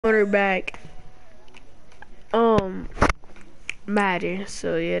Quarterback, Madden.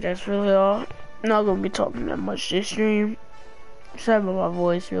 So yeah, that's really all. Not gonna be talking that much this stream. Sorry about my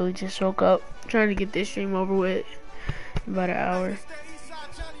voice. Really just woke up. Trying to get this stream over with in about an hour.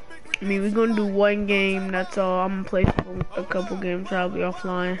 I mean, we're gonna do one game. That's all. I'm gonna play a couple games probably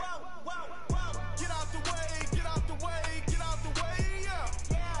offline.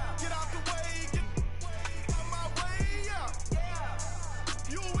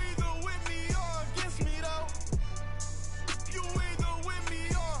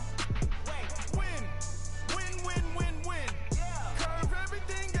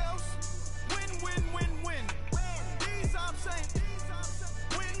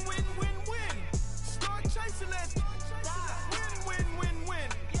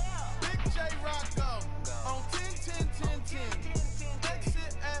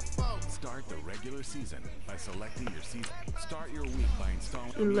 Season by selecting your season. Start your week by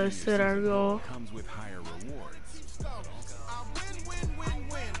installing. Let's set our goal. Comes with higher rewards. Win.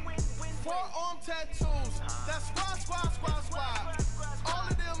 Forearm tattoos. That's squad. All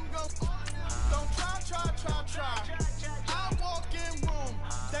of them go. Don't try. I walk in room.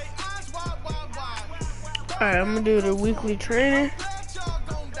 They eyes wide. Alright, I'm gonna do the weekly training. Kick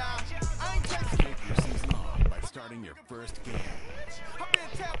your season off by starting your first game.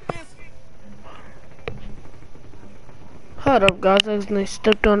 Hold up, guys. I accidentally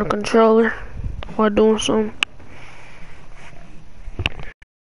stepped on the controller while doing something.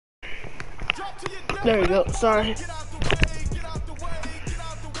 There you go. Sorry.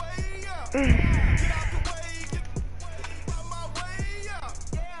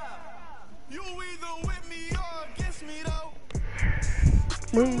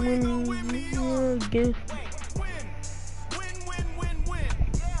 Win again.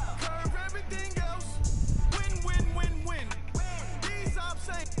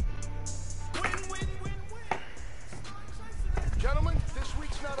 Gentlemen, this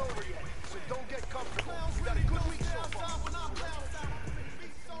week's not over yet, so don't get comfortable. We got a good week so far.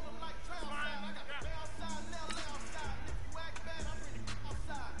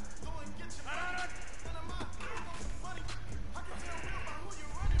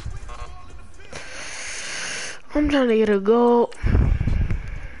 I'm trying to get a goal.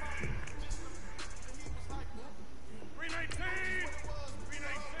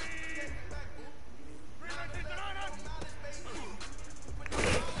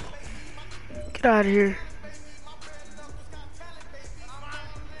 Get out of here.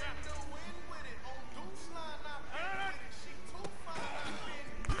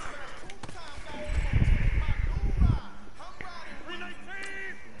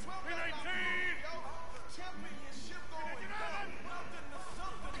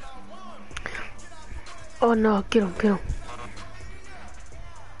 Oh no, get him.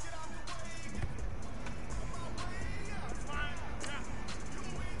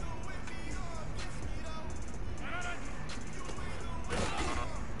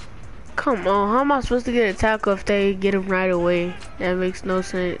 Come on, how am I supposed to get a tackle if they get him right away? That makes no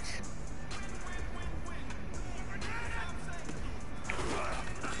sense.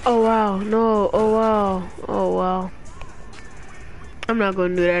 Oh wow, no, oh wow. I'm not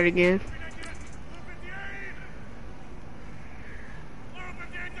gonna do that again.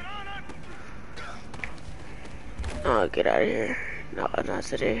 Oh, get out of here. No, not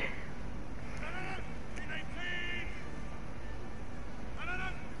today.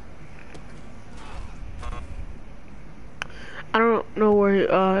 I don't know where he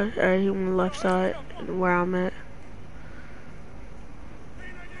on the left side and where I'm at.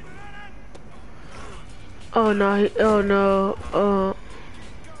 Oh no,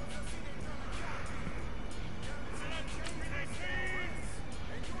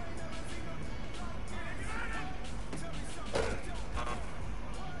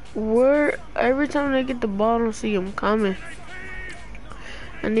 where every time I get the ball I don't see him coming.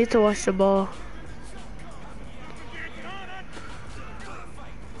 I need to watch the ball.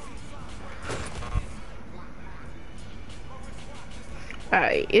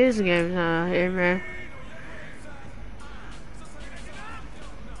 Alright, it's game time here, man.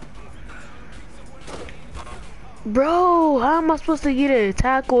 Bro, how am I supposed to get a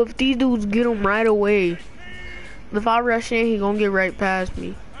tackle if these dudes get him right away? If I rush in, he gonna get right past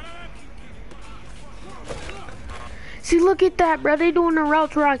me. See, look at that, bro. They doing the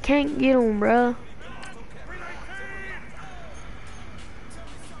routes where I can't get him, bro.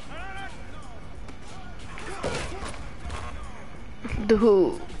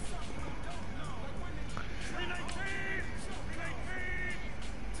 Dude.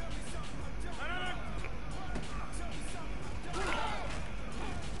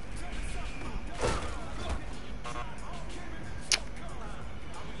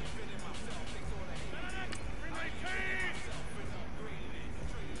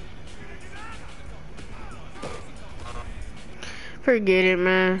 Forget it,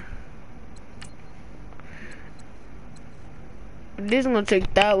 man. This is gonna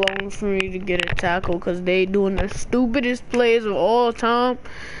take that long for me to get a tackle because they doing the stupidest plays of all time.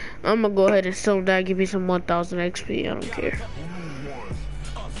 I'm gonna go ahead and sell that, give me some 1000 XP. I don't care.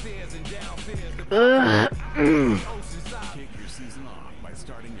 Kick your season off by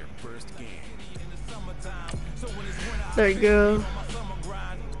starting your first game. There you go.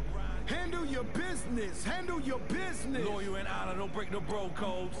 Handle your business. Handle your business. Loyal and honor, don't break no bro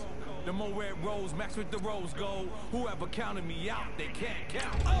codes. The more red rose, max with the rose gold. Whoever counted me out, they can't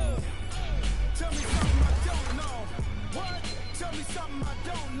count. Tell me something I don't know. What? Tell me something I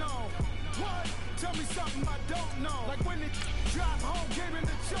don't know. What? Tell me something I don't know. Like when it drop home, game in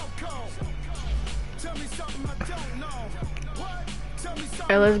the chokehold. Tell me something I don't know. What? Tell me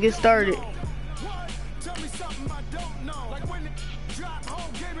something. Alright, let's get started. What? Tell me something I don't know. Like when it drop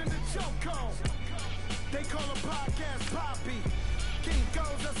home, game in the chokehold. They call a podcast Poppy. King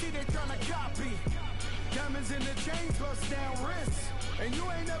goes, I see they tryna copy. Diamonds in the chains, bust down wrists. And you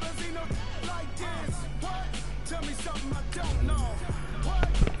ain't never seen no like this. What? Tell me something I don't know. What?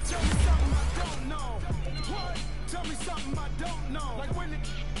 Tell me something I don't know. What? Tell me something I don't know. Like when it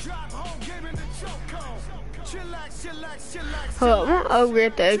drop home, game in the chokehold. Chillax, chillax, chillax. Hold up, I'm gonna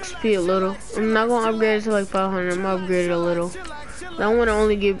upgrade the XP a little. I'm not gonna upgrade it to like 500. I'm gonna upgrade it a little. I don't wanna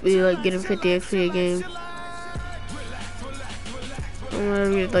only be like getting 50 XP a game. I'm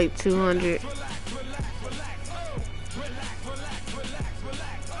gonna get like 200.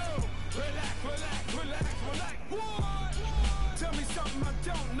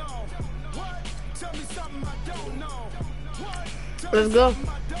 Let's go.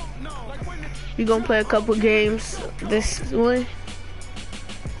 We gonna play a couple games this one.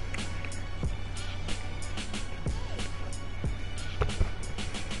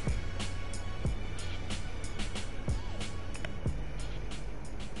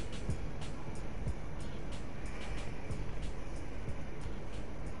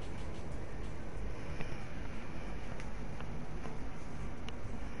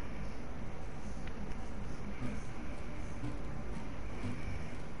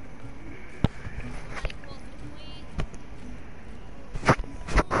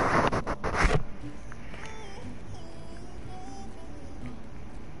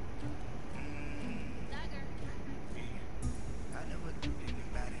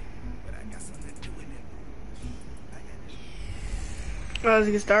 Let's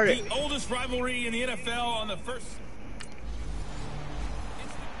get started. The oldest rivalry in the NFL on the first.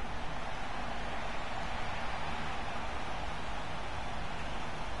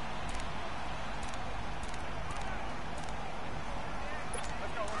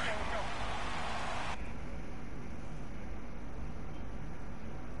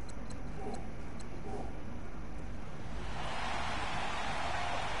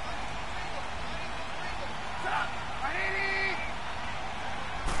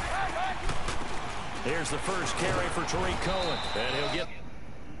 Here's the first carry for Coleman, and he'll get.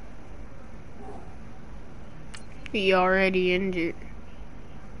 He already injured.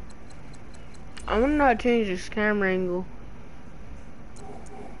 I wonder how to change this camera angle.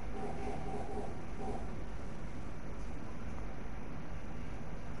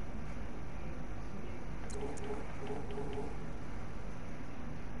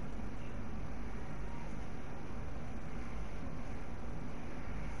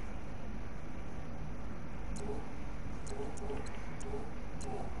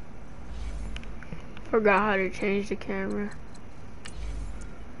 Forgot how to change the camera.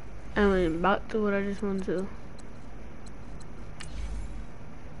 I went back to what I just wanted to.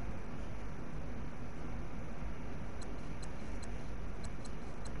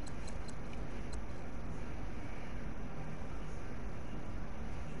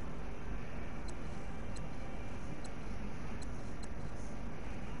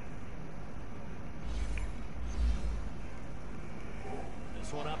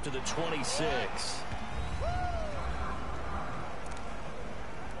 This one up to the 26.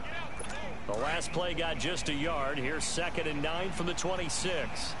 The last play got just a yard. Here's 2nd and 9 from the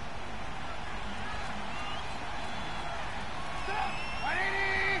 26.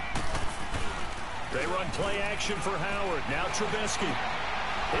 They run play action for Howard. Now Trubisky.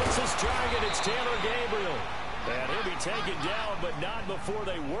 It's his target. It's Taylor Gabriel. And he'll be taken down, but not before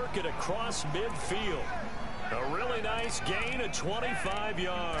they work it across midfield. A really nice gain of 25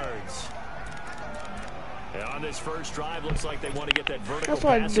 yards. And on this first drive, looks like they want to get that vertical That's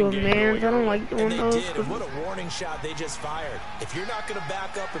why I passing do game mans. I going don't early. like doing And they those. did, and what a warning shot they just fired. If you're not going to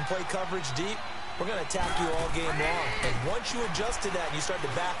back up and play coverage deep, we're going to attack you all game long. And once you adjust to that and you start to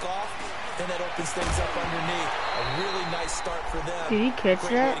back off, then that opens things up underneath. A really nice start for them. Did he catch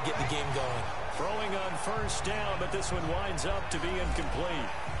Great way that? to get the game going. Throwing on first down, but this one winds up to be incomplete.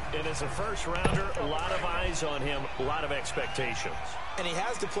 And as a first rounder, a lot of eyes on him, a lot of expectations. And he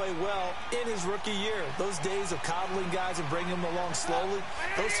has to play well in his rookie year. Those days of coddling guys and bringing them along slowly,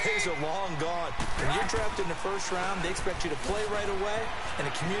 those days are long gone. When you're drafted in the first round, they expect you to play right away. And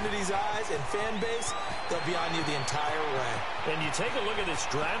the community's eyes and fan base, they'll be on you the entire way. And you take a look at this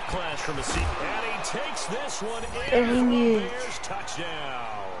draft class from a seat, and he takes this one in Dang for a it. Bears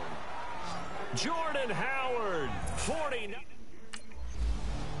touchdown. Jordan Howard, 49.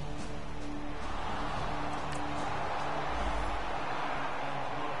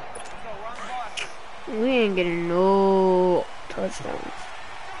 We ain't getting no touchdowns.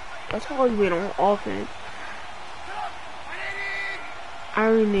 That's how we win on offense. I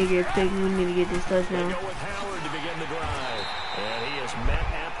really need to get a pick. We need to get this They touchdown. go with Howard to begin the drive. And he is met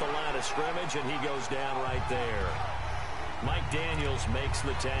at the line of scrimmage, and he goes down right there. Mike Daniels makes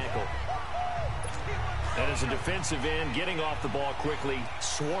the tackle. And as a defensive end, getting off the ball quickly,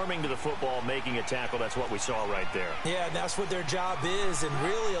 swarming to the football, making a tackle, that's what we saw right there. Yeah, and that's what their job is. And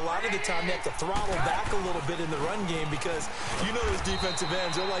really, a lot of the time, they have to throttle back a little bit in the run game because you know those defensive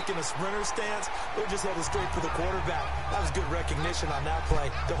ends, they're like in a sprinter stance. They're just headed straight for the quarterback. That was good recognition on that play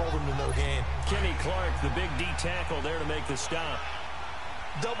to hold him to no gain. Kenny Clark, the big D tackle there to make the stop.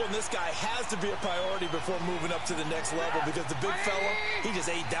 Doubling this guy has to be a priority before moving up to the next level because the big fella, he just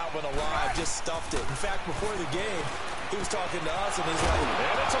ate that one alive, just stuffed it. In fact, before the game, he was talking to us, and he's like,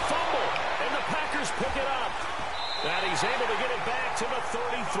 And it's a fumble, and the Packers pick it up. And he's able to get it back to the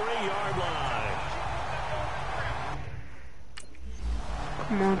 33-yard line.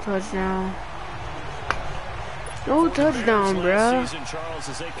 Come on, touchdown. No touchdown, Last bruh. season, Charles,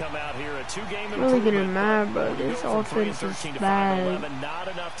 as they come out here, a two-game Really getting improvement, mad, but bro. when you This go from 3 and offense is 13 to bad. 5-11, not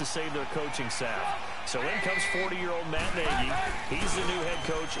enough to save their coaching staff. So in comes 40-year-old Matt Nagy. He's the new head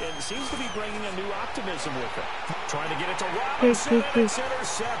coach and seems to be bringing a new optimism with him. Trying to get it to Robinson, and it's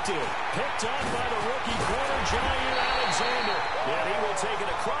intercepted. Picked up by the rookie corner, Jair Alexander. And he will take it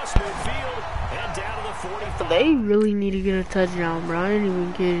across midfield and down to the 45. They really need to get a touchdown, bro. I ain't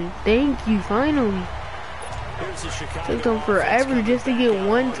even kidding. Thank you, finally. Here's the Chicago Took them forever offense just to coming get back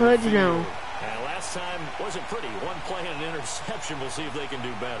one down the touchdown. field. And last time wasn't pretty. One play and an interception. We'll see if they can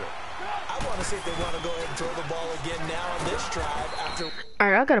do better. I want to see if they want to go ahead and throw the ball again now on this drive after.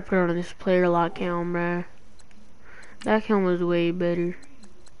 Alright, I gotta put on this player lock cam, bro. That cam was way better.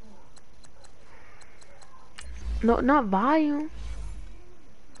 No, not volume.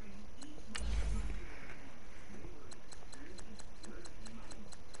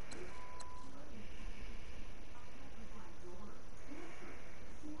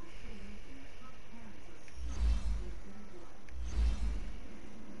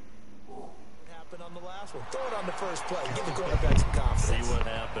 On the last one. Throw it on the first play. Give the quarterback some confidence. See what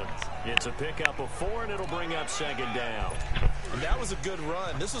happens. It's a pickup of 4, and it'll bring up second down. And that was a good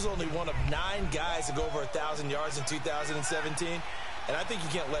run. This was only one of 9 guys to go over 1,000 yards in 2017. And I think you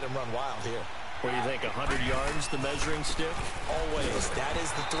can't let him run wild here. What do you think, 100 yards, the measuring stick? Always. That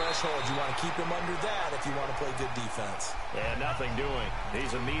is the threshold. You want to keep him under that if you want to play good defense. And nothing doing.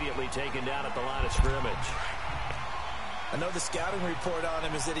 He's immediately taken down at the line of scrimmage. I know the scouting report on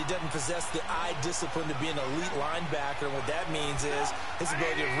him is that he doesn't possess the eye discipline to be an elite linebacker. And what that means is his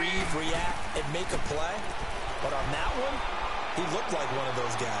ability to read, react, and make a play. But on that one, he looked like one of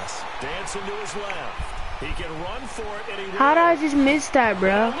those guys. Dancing to his left. He can run for it, and he will. How did I just miss that,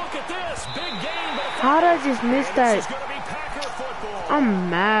 bro? Look at this. Big game. How did I just miss This is that? going to be Packer football. I'm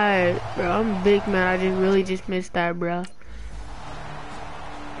mad, bro. I'm big mad. I just really just missed that, bro.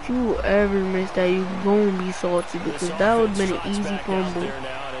 If you ever miss that, you gonna be salty because that would have been an easy fumble.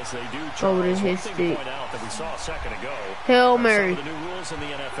 I would have hit it. Hail Mary.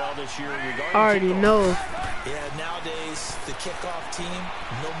 I already know. Yeah, nowadays, the kickoff team,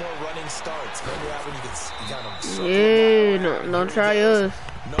 no more running starts. Remember that when you could Yeah, don't try us.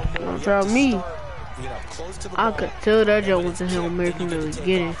 Don't try me. I could tell that joke was a Hail Mary from the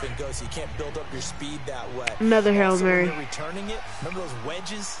beginning. Another Hail Mary. Returning it. Remember those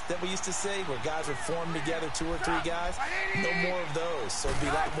wedges that we used to say where guys would form together, 2 or 3 guys? No more of those. So it'd be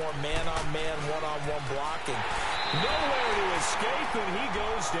a lot more man-on-man, one-on-one blocking. Nowhere to escape, and he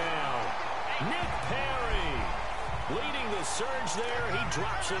goes down. Nick Perry leading the surge there. He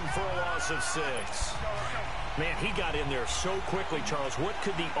drops him for a loss of 6. Man, he got in there so quickly, Charles. What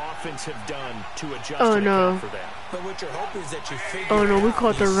could the offense have done to adjust Oh, and no. account for that? But what you're hoping is that you figure Oh no, we out,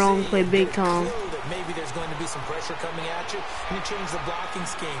 caught the you wrong see play and big get a time. clue that maybe there's going to be some pressure coming at you, and you change the blocking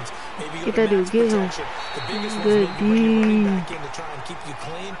schemes. Maybe you Get go that to dude, max get him. protection. The biggest one's Good maybe bring your running D. back in to try and keep you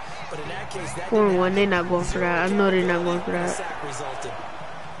clean. But in that case, that 4-1, they didn't not going for that. I know they're not going for happen. that. The sack resulted.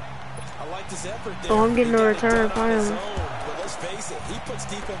 I like this effort there. Oh, I'm getting He a got it return, done on his finally. own. But let's face it, he puts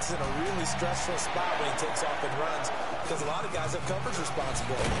defense in a really stressful spot when he takes off and runs, because a lot of guys have coverage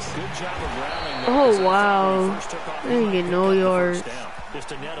responsibilities. Good job of rounding. Oh wow, they didn't get no yards.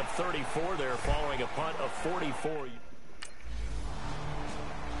 Just a net of 34 there following a punt of 44.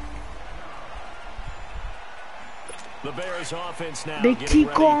 The Bears offense now They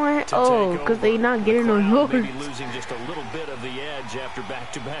keep going. Oh, because they not getting no yards. Maybe losing just a little bit of the edge after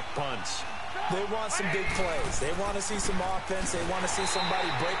back-to-back punts. They want some big plays. They want to see some offense. They want to see somebody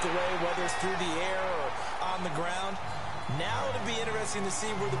break away, whether it's through the air or on the ground. Now it'll be interesting to see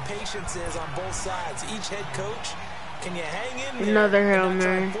where the patience is on both sides. Each head coach, can you hang in there? Another Hail and not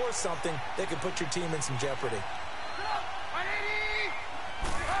try Mary. and force something that could put your team in some jeopardy.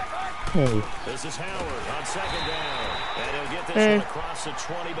 Hey. This is Howard on second down. And he'll get this Hey. one across the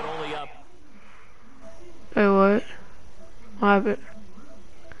 20, but only up. Hey, what? What happened?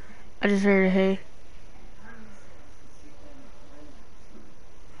 I just heard a hey.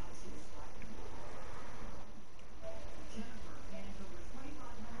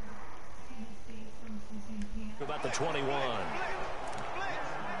 About the 21.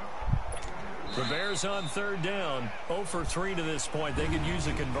 The Bears on third down. 0 for 3 to this point. They could use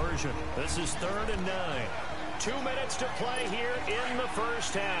a conversion. This is 3rd and 9. 2 minutes to play here in the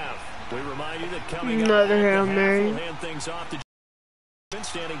first half. We remind you that coming Another up, Hail the half Mary. will hand things off to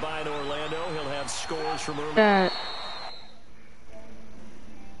standing by in Orlando. He'll have scores from early. That.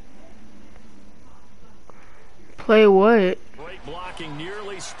 Play what? Great blocking,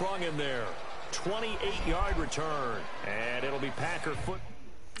 nearly sprung him there. 28-yard return, and it'll be Packer foot.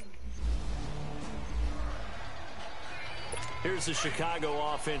 Here's the Chicago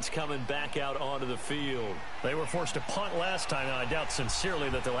offense coming back out onto the field. They were forced to punt last time, and I doubt sincerely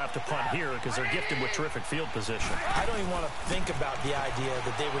that they'll have to punt here because they're gifted with terrific field position. I don't even want to think about the idea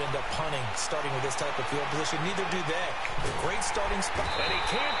that they would end up punting starting with this type of field position. Neither do they. Great starting spot. And he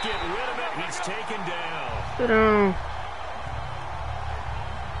can't get rid of it. He's taken down. Sit down.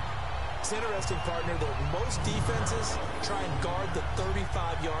 It's interesting, partner, that most defenses try and guard the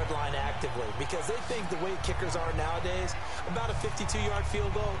 35-yard line actively because they think the way kickers are nowadays, about a 52-yard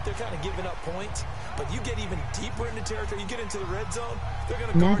field goal, they're kind of giving up points. But you get even deeper into territory, you get into the red zone, they're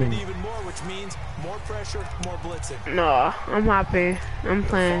going to guard it even more, which means more pressure, more blitzing. No, I'm happy. I'm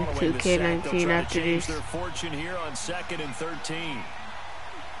playing Following the sack, they'll 2K19 try to after change this. their fortune here on 2nd and 13.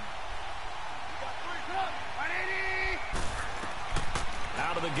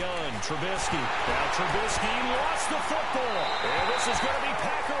 Out of the gun, Trubisky. Now Trubisky lost the football. And this is going to be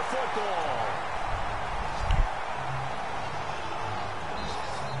Packer football.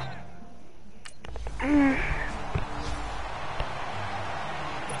 And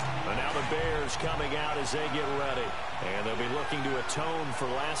now the Bears coming out as they get ready. And they'll be looking to atone for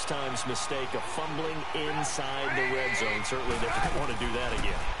last time's mistake of fumbling inside the red zone. Certainly they don't want to do that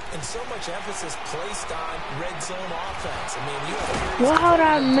again. And so much emphasis placed on red zone offense. I mean, you have Well, how did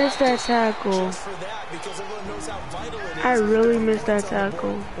I miss that tackle? just for that because everyone knows how vital it is. I really to put missed that points on the board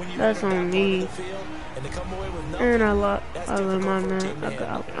tackle. when you That's enter on that part me. of the field and to come away with nothing. And I let That's my difficult for a man. team to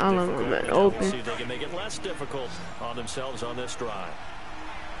handle. I let my man open. See if they can make it less difficult on themselves on this drive.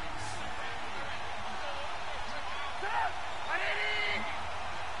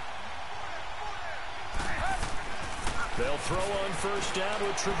 They'll throw on first down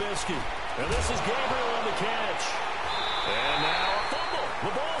with Trubisky. And this is Gabriel on the catch. And now a fumble.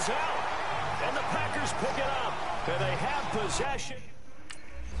 The ball's out. And the Packers pick it up. And they have possession.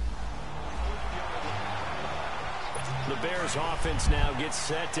 The Bears offense now gets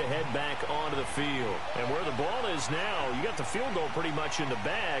set to head back onto the field. And where the ball is now, you got the field goal pretty much in the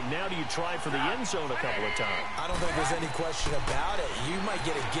bag. Now do you try for the end zone a couple of times? I don't think there's any question about it. You might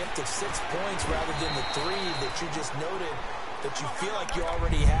get a gift of 6 points rather than the 3 that you just noted that you feel like you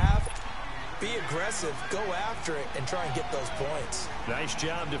already have. Be aggressive, go after it, and try and get those points. Nice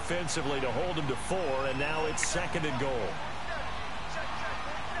job defensively to hold them to 4, and now it's 2nd and goal.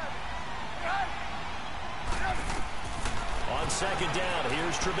 On second down,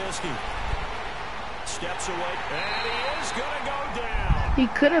 here's Trubisky. Steps away, and he is going to go down. He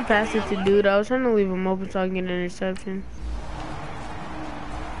could have passed it to dude. I was trying to leave him open so I can get an interception.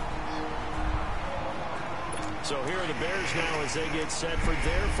 So here are the Bears now as they get set for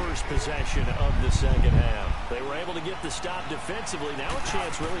their first possession of the second half. They were able to get the stop defensively. Now a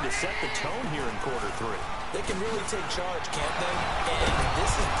chance really to set the tone here in quarter 3. They can really take charge, can't they? And this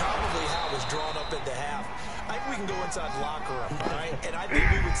is probably how it was drawn up at the half. I think we can go inside the locker room, all right? And I think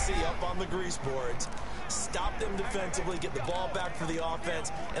we would see up on the grease boards, stop them defensively, get the ball back for the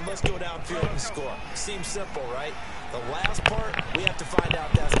offense, and let's go downfield and score. Seems simple, right? The last part, we have to find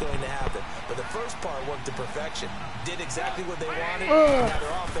out that's going to happen. But the first part worked to perfection. Did exactly what they wanted, and now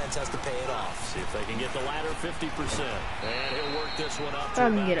their offense has to pay it off. See if they can get the latter 50%. And he'll work this one up to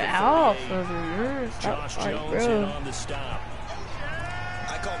I'm gonna get it off of him. Josh Jones in on the stop.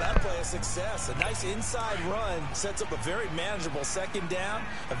 I call that play a success. A nice inside run sets up a very manageable second down.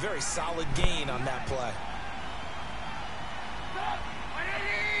 A very solid gain on that play.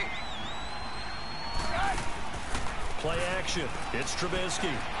 Play action. It's Trubisky.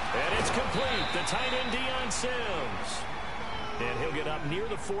 And it's complete. The tight end, Deion Sims. And he'll get up near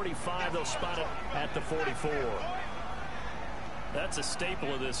the 45. They'll spot it at the 44. That's a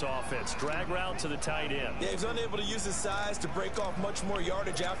staple of this offense. Drag route to the tight end. Yeah, he's unable to use his size to break off much more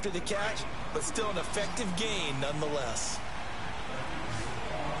yardage after the catch, but still an effective gain nonetheless.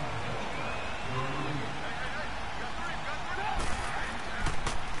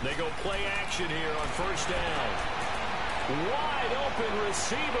 They go play action here on first down. Wide open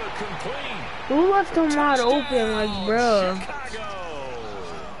receiver complete. Who left him wide open, like, bruh? Chicago.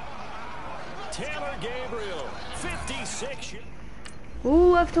 Taylor Gabriel, 56.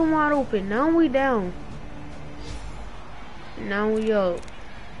 Who left him wide open? Now we down. Now we up.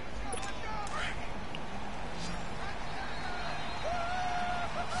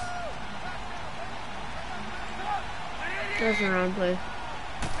 That's a wrong play.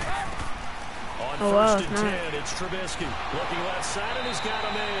 On Oh, wow, first and it's not. 10, it's Trubisky. Looking left side, and he's got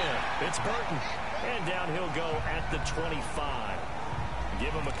a man. It's Burton. And down he'll go at the 25. Give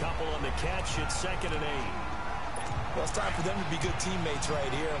him a couple on the catch. It's 2nd and 8. Well, it's time for them to be good teammates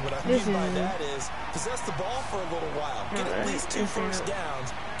right here. And what I mean by that is possess the ball for a little while. Get at least 2 first downs.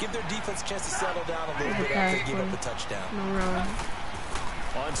 Give their defense a chance to settle down a little bit after they give up a touchdown. No wrong.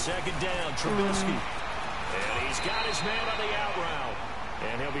 On 2nd down, Trubisky. And he's got his man on the out route.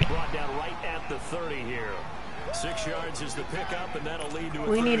 And he'll be brought down right at the 30 here. 6 yards is the pickup, and that'll lead to a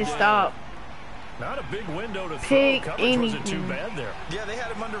We need to down. stop. Not a big window to throw. Pick Coverage wasn't too anything. bad there. Yeah, they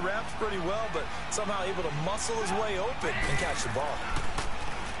had him under wraps pretty well, but somehow able to muscle his way open and catch the ball.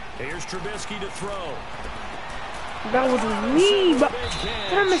 Here's Trubisky to throw. That was me, bro.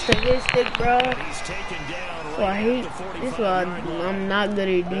 Did I miss a hit stick, bro? He's taken down So I right hate at the this. Why 45-yard line. I'm not good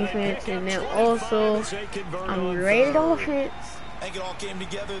at defense, and then also I'm great at offense. I think it all came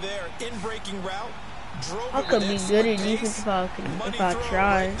together there. In breaking route. Drove I it could with be excellent good at pace. defense Money if I throw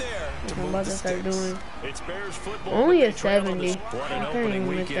try. right there to Which I'm move about the to start sticks. doing. It's Bears football. Only but a they trail in 70. this- What an I can't opening even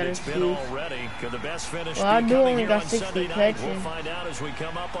make weekend that it's been excuse. already. Could the best finish Well, I be do coming only here got on 60 Sunday night? catches. We'll find out as we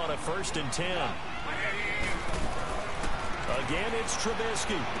come up on a 1st and 10. Again, it's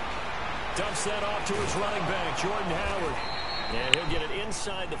Trubisky. Dumps that off to his running back, Jordan Howard. And he'll get it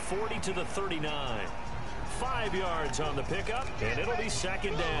inside the 40 to the 39. 5 yards on the pickup, and it'll be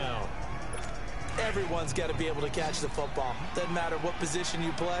 2nd down. Everyone's got to be able to catch the football. Doesn't matter what position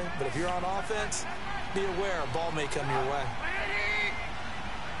you play, but if you're on offense, be aware a ball may come your way.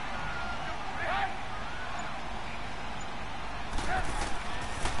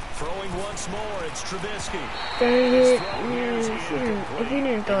 Throwing once more, it's Trubisky. Dang it. Man, if he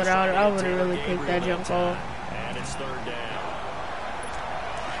didn't throw it out, I would have really picked that jump off. And it's 3rd down.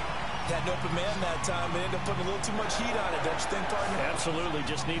 Had an open man that time, but ended up putting a little too much heat on it, don't you think, partner? Absolutely,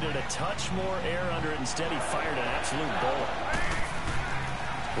 just needed a touch more air under it. Instead, he fired an absolute bullet.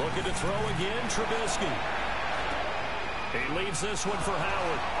 Looking to throw again, Trubisky. He leaves this one for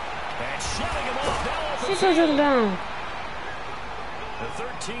Howard. And shutting him off now. She took him down. The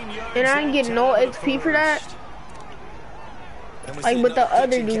 13 yards And I ain't getting no XP for that. Like, but the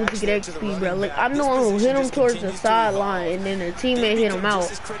other dudes get XP, bro. Like, I'm the one who hit him towards the sideline, and then the teammate hit him out.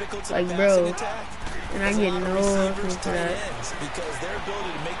 Like, bro. And I get no XP for that. Because their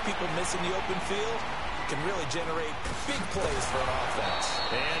ability to make people miss in the open field can really generate big plays for an offense.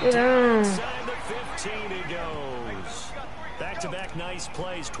 And Get down. inside the 15 he goes. Back-to-back nice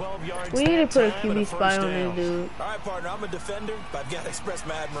plays, 12 yards. We need to that put a time and QB spy first on down. this dude. All right, partner, I'm a defender, but I've got to express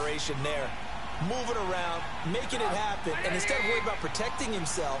my admiration there. Moving around, making it happen, and instead of worrying about protecting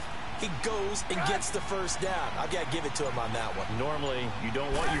himself, he goes and gets the first down. I've got to give it to him on that one. Normally, you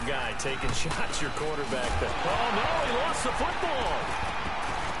don't want your guy taking shots, your quarterback. But, oh, no, he lost the football.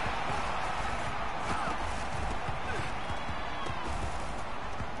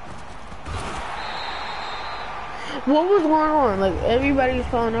 What was going on? Like, everybody's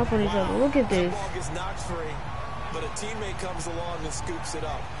falling up on each other. Look at this. Ball gets knocked free, but a teammate comes along and scoops it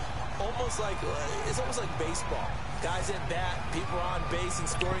up. It's almost like baseball. Guys at bat, people are on base in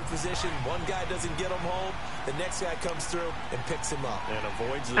scoring position. One guy doesn't get him home, the next guy comes through and picks him up. And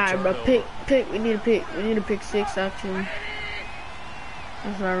avoids the Alright, turnover. bro, pick. We need a pick. We need a pick 6 actually.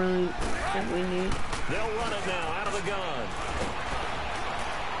 That's what I really think we need. They'll run it now out of the gun.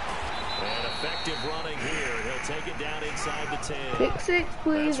 And effective running here. He'll take it down inside the 10. Pick 6,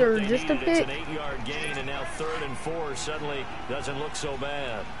 please, or just a pick. It's an 8-yard gain, and now 3rd and 4 suddenly doesn't look so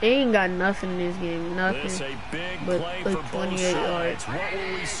bad. They ain't got nothing in this game. Nothing. This a big But play like for both 28 sides. yards. What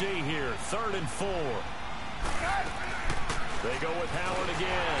will we see here? 3rd and 4. They go with Howard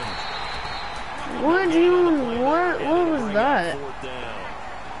again. What was that? 4th down.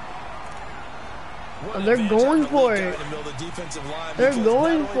 Oh, they're going for it. They're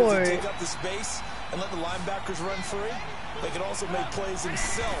going for it. Take up the space and let the linebackers run free. They can also make plays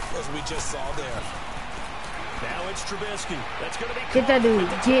himself, as we just saw there. Now it's Trubisky. That's going to be Get that dude.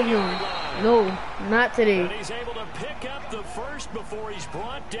 Get him. No, not today. And he's able to pick up the first before he's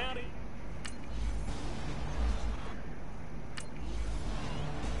brought down.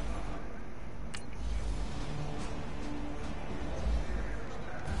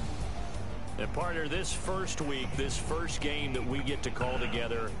 And partner, this first week, this first game that we get to call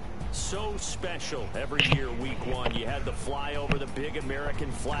together, so special every year, week 1. You had the flyover, the big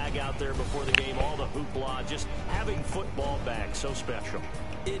American flag out there before the game, all the hoopla, just having football back, so special.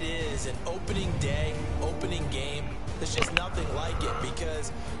 It is an opening day, opening game. There's just nothing like it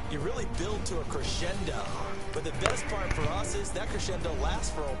because you really build to a crescendo. But the best part for us is that crescendo lasts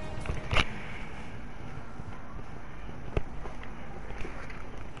for a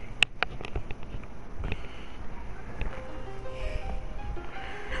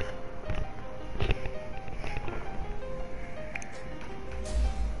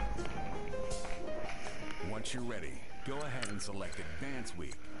Once you're ready, go ahead and select Advance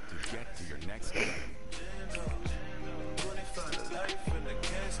Week to get to your next game.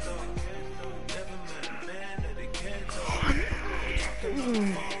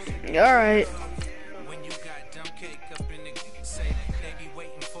 All right. When you got dumb cake up in the say they be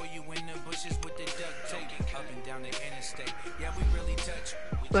waiting for you in the bushes with the duct tape up and down the interstate. Yeah, we really touch.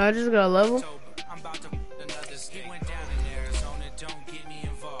 But I just got a level. I'm about to another skate. Went down in Arizona, don't get me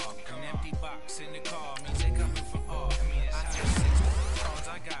involved. An empty box in the car means they coming for all. I have 6 calls,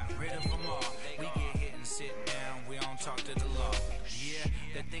 I got rid of them all. We get hit and sit down, we don't talk to the law. Yeah,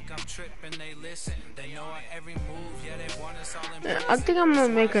 they think I'm tripping, they listen. They know our every move, yeah, they want us all in prison. I think I'm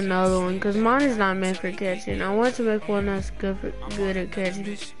gonna make another one because mine is not meant for catching. I want to make one that's good at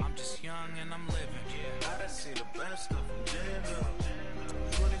catching. I'm just young and I'm living. I done seen the best of them.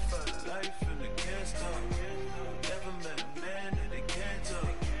 25 life and they can't stop. Never met a man that they can't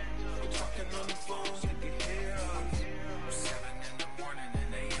talk. Talking on the phone, they can hear us. 7 in the morning and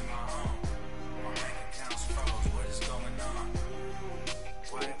they in my home. My bank account's froze, what is going on?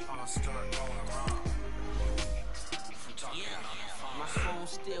 Why it all start going wrong? My phone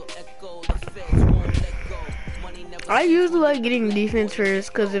still echo, the feds won't let go. Money never I usually like getting defense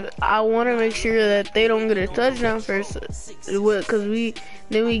first because if I want to make sure that they don't get a touchdown first, because we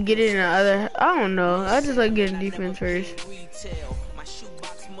get it in the other. I don't know. I just like getting defense first. My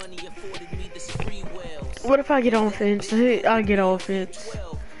shoebox money afforded me this free wells. What if I get offense? I get offense.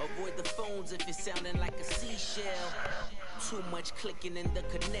 Avoid the phones if it's sounding like a seashell. Too much clicking in the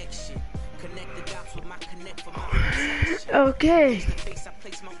connection. Connect the dots with my connect for my protection. Okay. The face I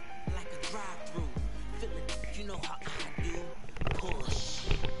place my like a drive-through. Feeling, you know how I do. Push.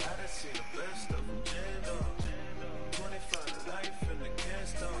 I done seen the best of them jammed up. 25 life and they can't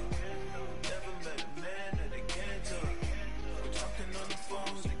stop. Never met a man that they can't talk. We're talking on the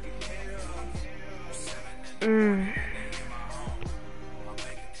phones, they can hear us. 7 in the morning and they in my home. My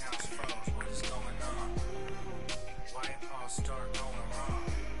bank account's froze, what is going on? Why it all start going wrong?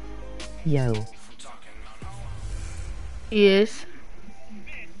 Yo. I'm talking on the phone. Yes.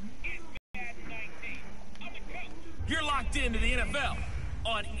 You're locked into the NFL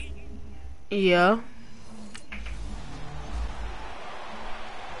on Yeah.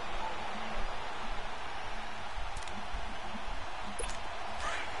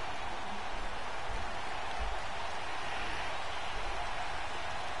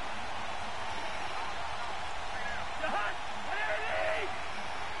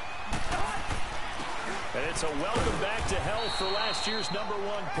 And it's a welcome back to health for last year's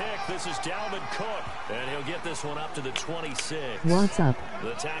 #1 pick. This is Dalvin Cook, and he'll get this one up to the 26. What's up?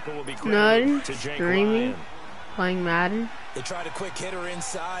 The tackle will be None. credited to Jake Streaming. Ryan. playing Madden. They tried a quick hitter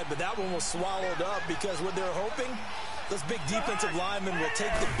inside, but that one was swallowed up because what they're hoping, those big defensive linemen will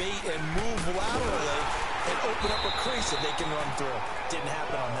take the bait and move laterally and open up a crease that they can run through. Didn't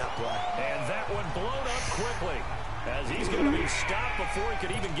happen on that play. And that one blown up quickly as he's going to be stopped before he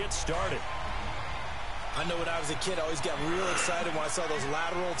could even get started. I know when I was a kid, I always got real excited when I saw those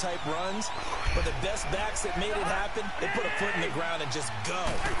lateral type runs. But the best backs that made it happen, they put a foot in the ground and just go.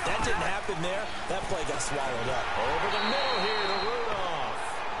 That didn't happen there. That play got swallowed up. Over the middle here to Rudolph.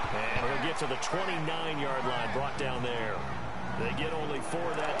 And he'll get to the 29-yard line, brought down there. They get only 4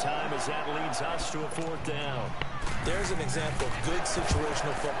 that time as that leads us to a 4th down. There's an example of good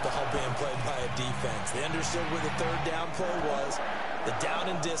situational football being played by a defense. They understood where the 3rd down play was, the down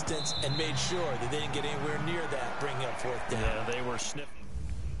and distance, and made sure that they didn't get anywhere near that, bringing up 4th down. Yeah, they were sniffing.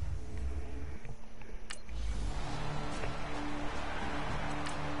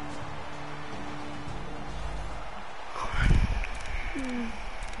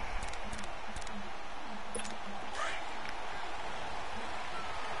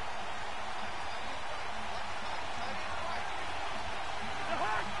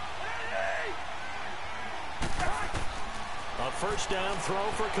 First down throw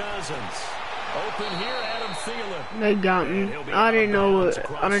for Cousins. Open here, Adam Thielen. They got me. I didn't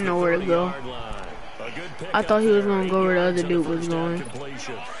know where to go. I thought he was gonna go where the other dude was going.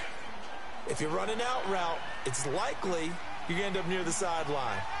 If you're running out route, it's likely you're gonna end up near the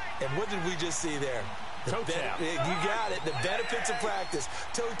sideline. And what did we just see there? Toe tap. You got it. The benefits of practice.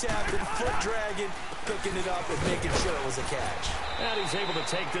 Toe tapping, foot dragging, picking it up, and making sure it was a catch. And he's able to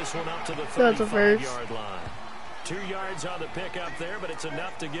take this one up to the 35-yard line. 2 yards on the pickup there, but it's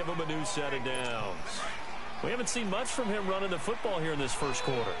enough to give him a new set of downs. We haven't seen much from him running the football here in this first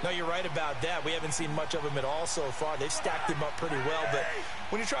quarter. No, you're right about that. We haven't seen much of him at all so far. They've stacked him up pretty well, but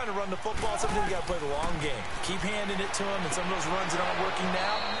when you're trying to run the football, sometimes you got to play the long game. Keep handing it to him, and some of those runs that aren't working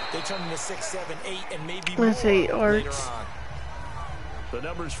now, they turn into 6, 7, 8, and maybe more later on. The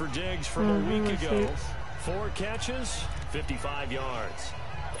numbers for Diggs from a week ago. 4 catches, 55 yards.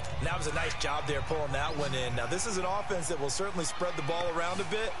 And that was a nice job there pulling that one in. Now, this is an offense that will certainly spread the ball around a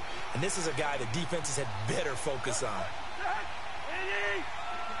bit, and this is a guy that defenses had better focus on.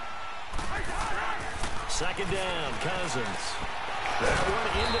 2nd down, Cousins. That one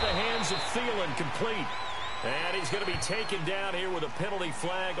into the hands of Thielen, complete. And he's going to be taken down here with a penalty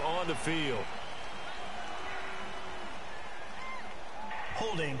flag on the field.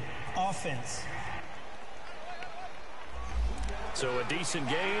 Holding offense. So a decent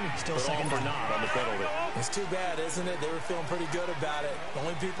gain, still second for naught on the penalty. It's too bad, isn't it? They were feeling pretty good about it. The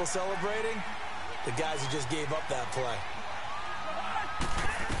only people celebrating, the guys who just gave up that play.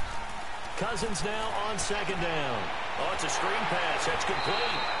 Cousins now on 2nd down. Oh, it's a screen pass. That's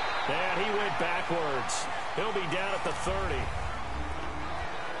complete. And he went backwards. He'll be down at the 30.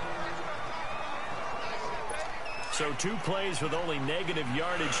 So 2 plays with only negative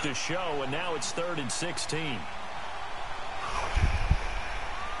yardage to show, and now it's 3rd and 16.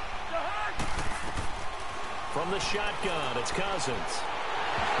 From the shotgun, it's Cousins.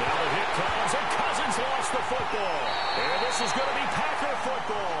 Now the hit comes, and Cousins lost the football. And this is going to be Packer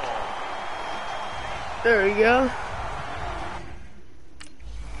football. There we go.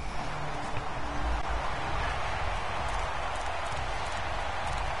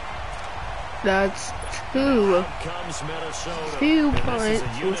 That's 2. Comes Minnesota. 2 points.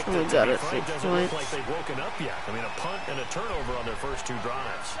 Which one got us 6 doesn't points? look like they've woken up yet. I mean, a punt and a turnover on their first 2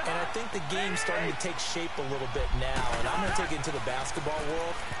 drives. And I think the game's starting to take shape a little bit now. And I'm going to take it into the basketball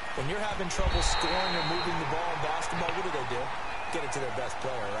world. When you're having trouble scoring or moving the ball in basketball, what do? Get it to their best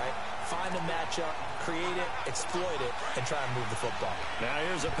player, right? Find a matchup, create it, exploit it, and try and move the football. Now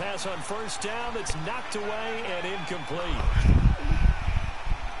here's a pass on 1st down that's knocked away and incomplete.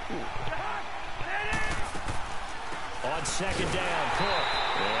 On 2nd down, Cook.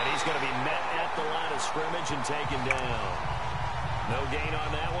 And he's going to be met at the line of scrimmage and taken down. No gain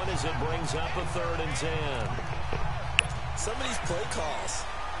on that one as it brings up a 3rd and 10. Some of these play calls,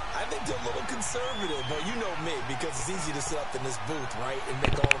 I think they're a little conservative, but you know me, because it's easy to sit up in this booth, right, and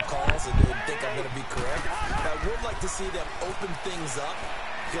make all the calls and think I'm going to be correct. But I would like to see them open things up,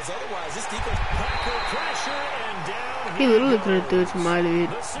 because otherwise this defense... Packer pressure and down. He literally could have threw it to my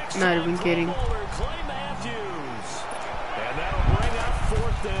dude. Not even kidding. Clay Matthews. And that'll bring up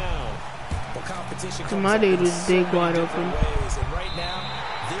 4th down. Well, competition So my dude was big wide open. And right now,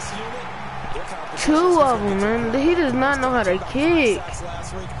 this unit, their competition 2 of them, man. He does not know how to kick.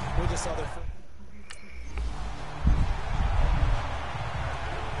 last week. We just saw their...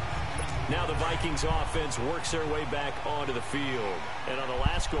 Now the Vikings offense works their way back onto the field. And on the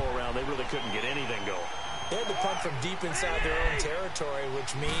last go-around, they really couldn't get anything going. They had to punt from deep inside their own territory,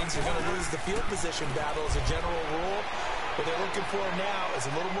 which means you're going to lose the field position battle as a general rule. What they're looking for now is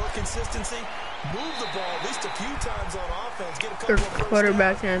a little more consistency. Move the ball at least a few times on offense. Get a couple Their of first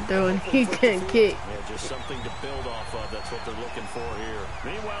quarterback downs. can't throw and he can't kick. Yeah, just something to build off of. That's what they're looking for here.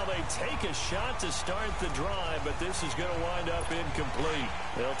 Meanwhile, they take a shot to start the drive, but this is going to wind up incomplete.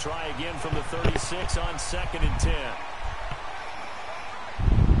 They'll try again from the 36 on 2nd and 10.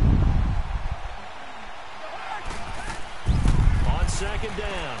 On 2nd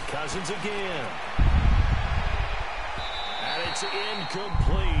down, Cousins again. And it's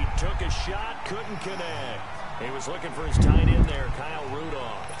incomplete. Took a shot, couldn't connect. He was looking for his tight end there, Kyle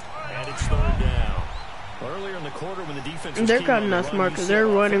Rudolph. And it's 3rd down. Earlier in the quarter when the defense was They're kind of not smart because their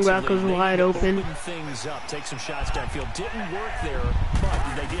running back was wide open. Things up, take some shots downfield. Didn't work there,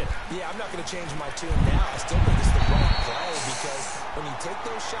 but they did. Yeah, I'm not going to change my tune now. I still think it's the right play because when you take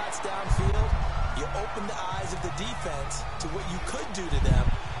those shots downfield, you open the eyes of the defense to what you could do to them.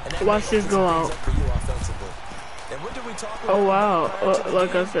 And that Watch this go out. for you offensively. And what did we talk about? Oh wow!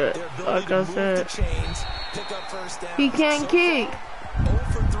 Like I said, Chains, pick up first down. he can't kick. 0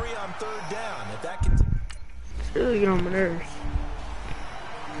 for 3 on 3rd down. If that continues. It's really getting on my nerves.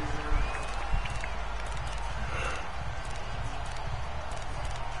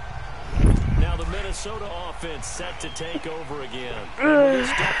 Now the Minnesota offense set to take over again. And with this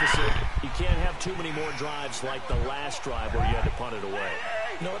deficit, you can't have too many more drives like the last drive where you had to punt it away.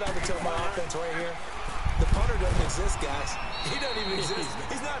 You know what I would tell my offense right here? The punter doesn't exist, guys. He doesn't even exist.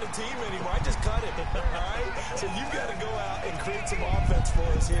 He's not a team anymore. I just cut him, all right? So you've got to go out and create some offense for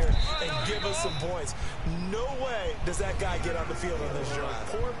us here and give us some points. No way does that guy get on the field on this drive.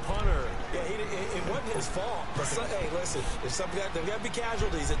 Poor punter. Yeah, it wasn't his fault. But hey, listen, there's there's got to be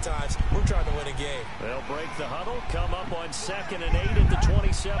casualties at times. We're trying to win a game. They'll break the huddle, come up on 2nd and 8 at the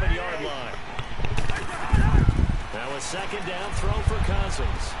 27-yard line. Now a 2nd down throw for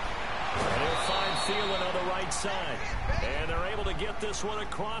Cousins. And he'll find Thielen on the right side. And they're able to get this one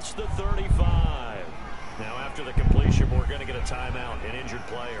across the 35. Now after the completion, we're going to get a timeout, an injured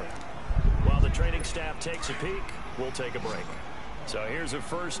player. While the training staff takes a peek, we'll take a break. So here's a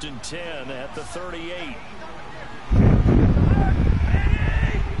 1st and 10 at the 38.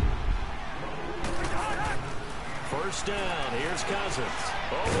 First down, here's Cousins.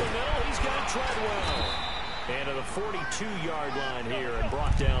 Over the middle, he's got Treadwell. And to the 42-yard line here and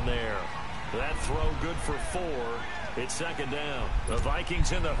brought down there. That throw good for 4. It's 2nd down. The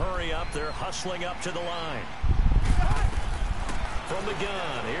Vikings in the hurry up. They're hustling up to the line. From the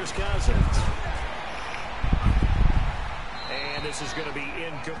gun, here's Cousins. And this is going to be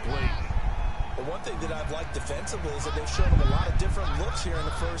incomplete. But one thing that I've liked defensively is that they've shown them a lot of different looks here in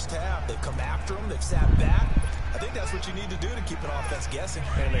the first half. They've come after them. They've sat back. I think that's what you need to do to keep an offense guessing.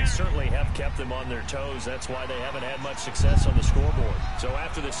 And they certainly have kept them on their toes. That's why they haven't had much success on the scoreboard. So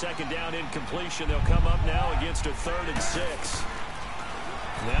after the 2nd down incompletion, they'll come up now against a 3rd and 6.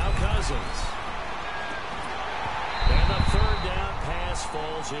 Now Cousins. And the 3rd down pass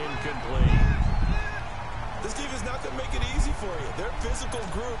falls incomplete. This defense is not going to make it easy for you. They're a physical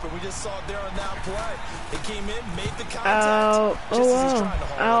group, and we just saw it there on that play. They came in, made the contact. Ow. Just Oh, as he's trying to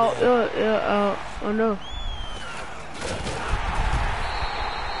wow. haul it in. Oh, no.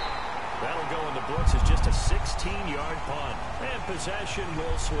 That'll go in the books as just a 16-yard punt. And possession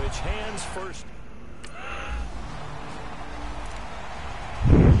will switch hands first.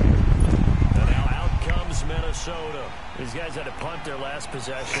 And now out comes Minnesota. These guys had to punt their last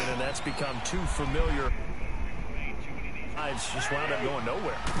possession, and that's become too familiar. It's just wound up going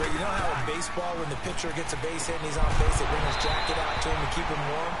nowhere. But you know how in baseball, when the pitcher gets a base hit and he's on base, they bring his jacket out to him to keep him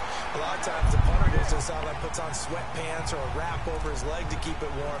warm? A lot of times the punter goes to the sideline, puts on sweatpants or a wrap over his leg to keep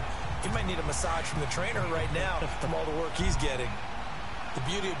it warm. He might need a massage from the trainer right now from all the work he's getting. The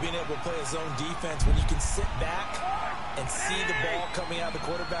beauty of being able to play a zone defense, when you can sit back and see the ball coming out of the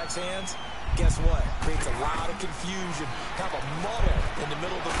quarterback's hands, guess what? Creates a lot of confusion, kind of a muddle in the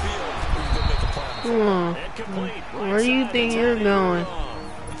middle of the field where you can make a play. Where do you think you're going?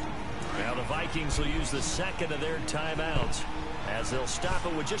 Now the Vikings will use the 2nd of their timeouts as they'll stop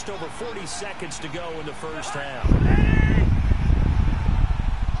it with just over 40 seconds to go in the first half.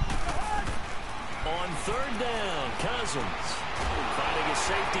 On 3rd down, Cousins finding a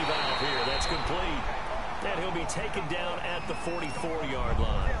safety valve here. That's complete. And he'll be taken down at the 44-yard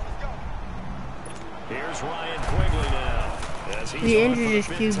line. Here's Ryan Quigley now. As he's the on injured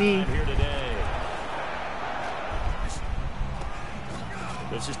for is the 5th QB. time here today.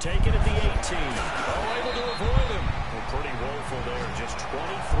 This is taken at the 18. Oh, able to avoid him. Well, pretty woeful there. Just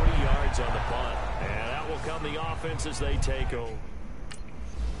 23 yards on the punt. And out will come the offense as they take over.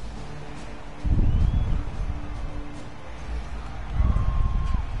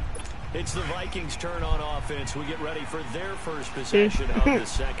 It's the Vikings' turn on offense. We get ready for their first possession of the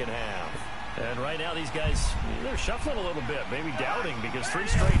second half. And right now these guys, they're shuffling a little bit, maybe doubting, because 3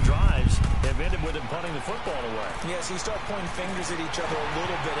 straight drives have ended with them punting the football away. Yes, you start pointing fingers at each other a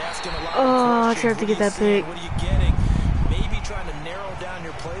little bit, asking a lot of Oh, I questions. tried to get that pick. What are you getting? Maybe trying to narrow down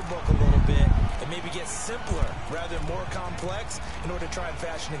your playbook a little bit and maybe get simpler rather than more complex in order to try and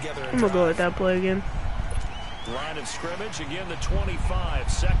fashion together a I'm gonna go with that play again. Line of scrimmage, again the 25,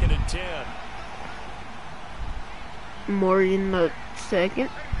 2nd and 10. Morgan the second.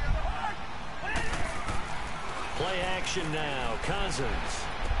 Play action now, Cousins.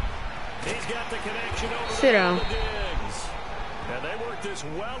 He's got the connection over Sit down. the Diggs. And they work this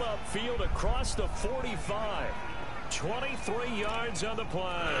well upfield across the 45. 23 yards on the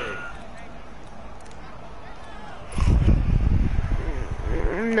play.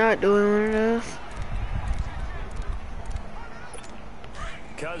 I'm not doing one of those.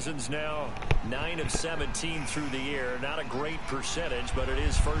 Cousins now 9 of 17 through the air. Not a great percentage, but it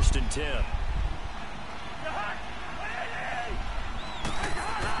is 1st and 10.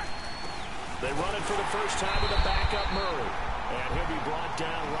 They run it for the first time with a backup Murray. And he'll be brought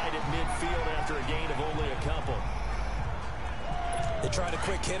down right at midfield after a gain of only a couple. They tried a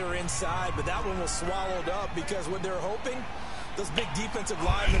quick hitter inside, but that one was swallowed up because what they're hoping, those big defensive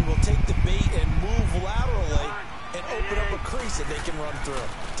linemen will take the bait and move laterally and open up a crease that they can run through.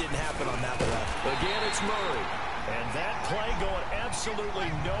 Didn't happen on that play. Again, it's Murray. And that play going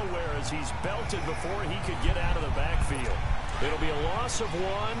absolutely nowhere as he's belted before he could get out of the backfield. It'll be a loss of 1,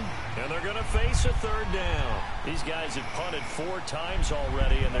 and they're going to face a 3rd down. These guys have punted 4 times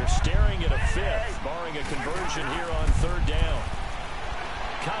already, and they're staring at a 5th, barring a conversion here on 3rd down.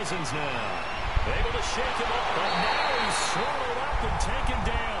 Cousins now, able to shake him up, but now he's swallowed up and taken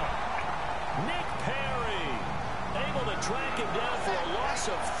down. Nick Perry, able to track him down for a loss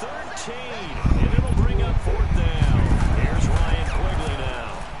of 13, and it'll bring up 4th down. Here's Ryan Quigley now,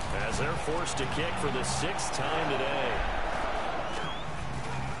 as they're forced to kick for the 6th time today.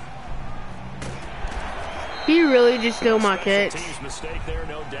 He really just stole my catch. Team's mistake there,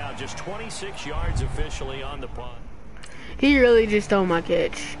 no doubt. Just 26 yards officially on the punt. He really just stole my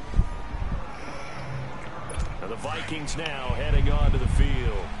catch. And the Vikings now heading onto the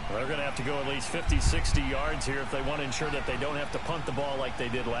field. They're going to have to go at least 50, 60 yards here if they want to ensure that they don't have to punt the ball like they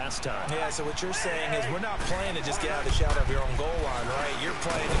did last time. Yeah, so what you're saying is we're not playing to just get out of the shadow of your own goal line, right? You're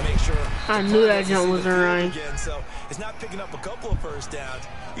playing to make sure... I knew that jump wasn't right. So it's not picking up a couple of first downs.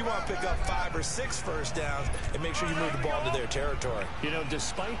 You want to pick up 5 or 6 first downs and make sure you move the ball into their territory. You know,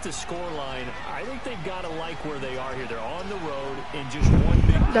 despite the score line, I think they've got to like where they are here. They're on the road in just one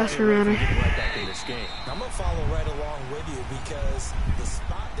big That's play away from right. getting right back in this game. I'm going to follow right along with you because the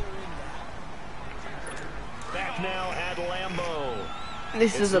spot they're in now. Back now at Lambeau.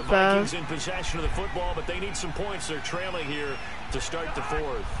 This is a the Vikings pass. in possession of the football, but they need some points. They're trailing here to start the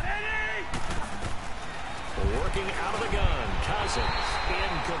 4th. Working out of the gun. Cousins,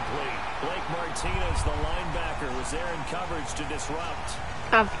 incomplete. Blake Martinez, the linebacker, was there in coverage to disrupt.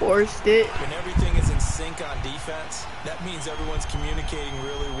 I forced it. When everything is in sync on defense, that means everyone's communicating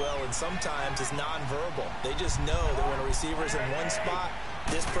really well, and sometimes it's nonverbal. They just know that when a receiver's in one spot,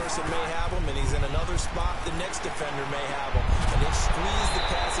 this person may have him, and he's in another spot, the next defender may have him. And they've squeezed the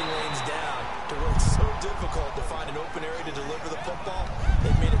passing lanes down to where it's so difficult to find an open area to deliver the football.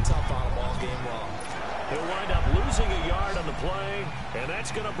 They've made it tough on them all game long. He'll wind up losing a yard on the play, and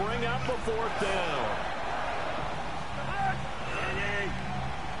that's going to bring up a 4th down.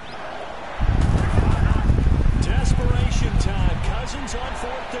 Desperation time. Cousins on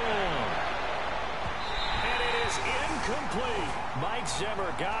 4th down. And it is incomplete. Mike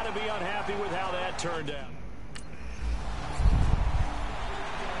Zimmer got to be unhappy with how that turned out.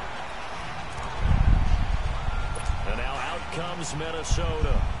 And now out comes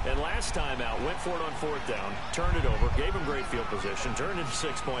Minnesota. And last time out, went for it on 4th down, turned it over, gave him great field position, turned into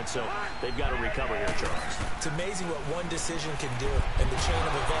 6 points, so they've got to recover here, Charles. It's amazing what one decision can do in the chain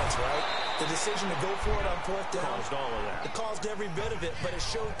of events, right? The decision to go for it on 4th down. Caused all of that. It caused every bit of it, but it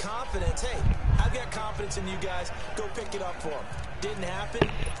showed confidence. Hey, I've got confidence in you guys. Go pick it up for them. Didn't happen.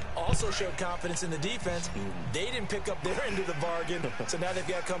 Also showed confidence in the defense. They didn't pick up their end of the bargain, so now they've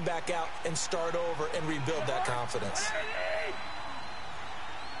got to come back out and start over and rebuild that confidence.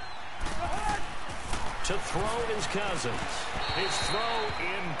 To throw is Cousins. His throw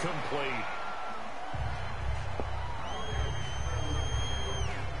incomplete.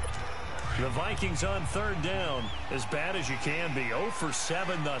 The Vikings on 3rd down, as bad as you can be. 0 for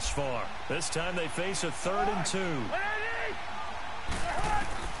 7 thus far. This time they face a 3rd and 2.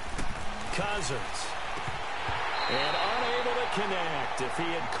 Cousins. And unable to connect. If he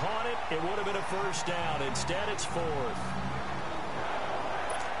had caught it, it would have been a first down. Instead, it's fourth.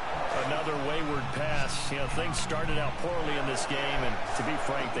 Another wayward pass. You know, things started out poorly in this game, and to be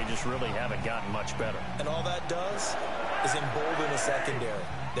frank, they just really haven't gotten much better. And all that does is embolden the secondary.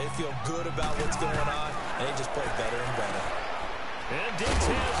 They feel good about what's going on, and they just play better and better. And Diggs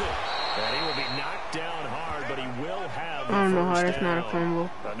has it. And he will be knocked down hard, but he will have the I don't know how first that's not a down. fumble.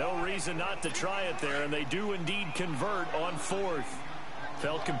 No reason not to try it there, and they do indeed convert on fourth.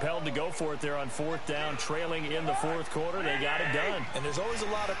 Felt compelled to go for it there on fourth down, trailing in the fourth quarter. They got it done. And there's always a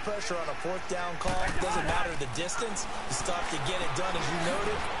lot of pressure on a fourth down call. It doesn't matter the distance. You stop to get it done, as you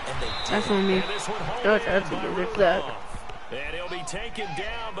noted, and they did. That's on me. And this one home No, in that's by a good flag. Rudolph. And he'll be taken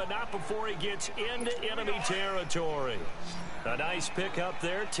down, but not before he gets into enemy territory. A nice pick up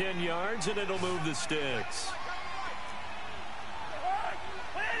there, 10 yards, and it'll move the sticks.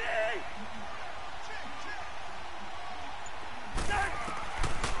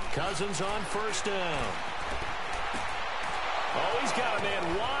 Cousins on first down. Oh, he's got a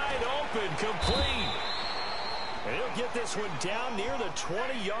man wide open, complete. And he'll get this one down near the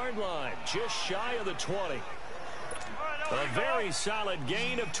 20-yard line, just shy of the 20. A very solid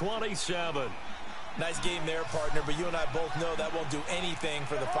gain of 27. Nice game there, partner, but you and I both know that won't do anything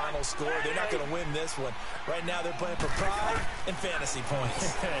for the final score. They're not going to win this one. Right now they're playing for pride and fantasy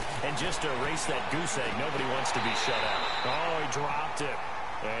points. And just to erase that goose egg, nobody wants to be shut out. Oh, he dropped it.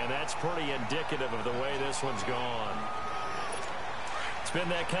 And that's pretty indicative of the way this one's gone. It's been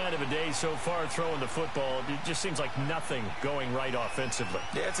that kind of a day so far throwing the football. It just seems like nothing going right offensively.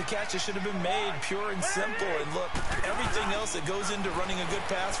 Yeah, it's a catch that should have been made, pure and simple. And look, everything else that goes into running a good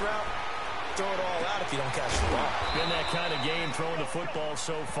pass route, throw it all out if you don't catch the ball. Been that kind of game throwing the football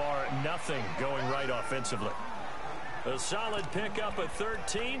so far, nothing going right offensively. A solid pickup at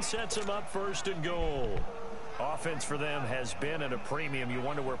 13 sets them up first and goal. Offense for them has been at a premium. You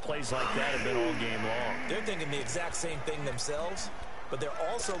wonder where plays like that have been all game long. They're thinking the exact same thing themselves, but they're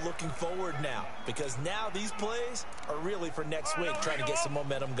also looking forward now, because now these plays are really for next week, trying to get some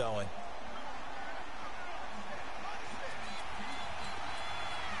momentum going.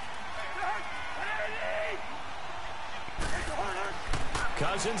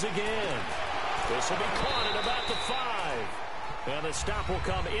 Cousins again. This will be caught at about the 5. And the stop will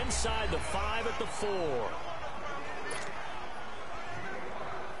come inside the 5 at the 4.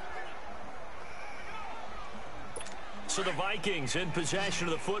 So the Vikings in possession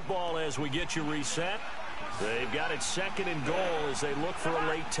of the football as we get you reset. They've got it second and goal as they look for a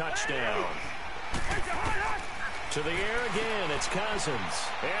late touchdown. To the air again, it's Cousins.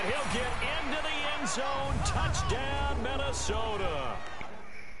 And he'll get into the end zone. Touchdown, Minnesota.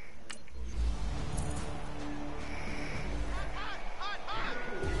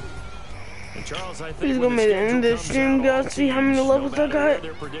 And Charles, I think He's gonna make it in this stream, guys. See how many levels I got.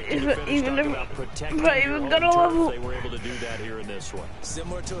 If I even got a level. They were able to do that here in this one.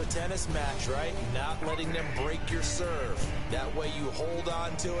 Similar to a tennis match, right? Not letting them break your serve. That way you hold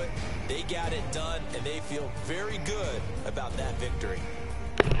on to it. They got it done, and they feel very good about that victory.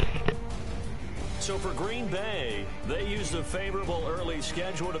 So for Green Bay, they use the favorable early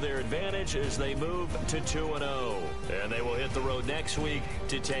schedule to their advantage as they move to 2-0. And they will hit the road next week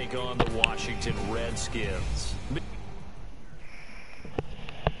to take on the Washington Redskins.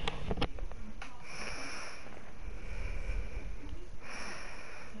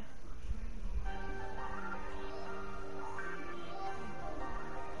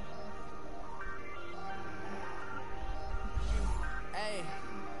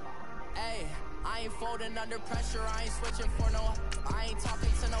 Under pressure, I ain't switching for no. I ain't talking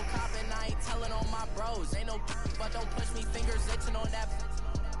to no cop and I ain't telling on my bros. Ain't no, but don't push me, fingers itching on that.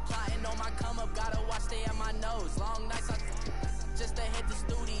 Plotting on my come up, gotta watch stay at my nose. Long nights, just to hit the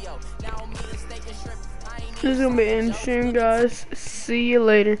studio. Now I'm eating steak and shrimp. I ain't This is gonna be in stream, guys. See you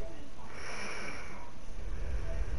later.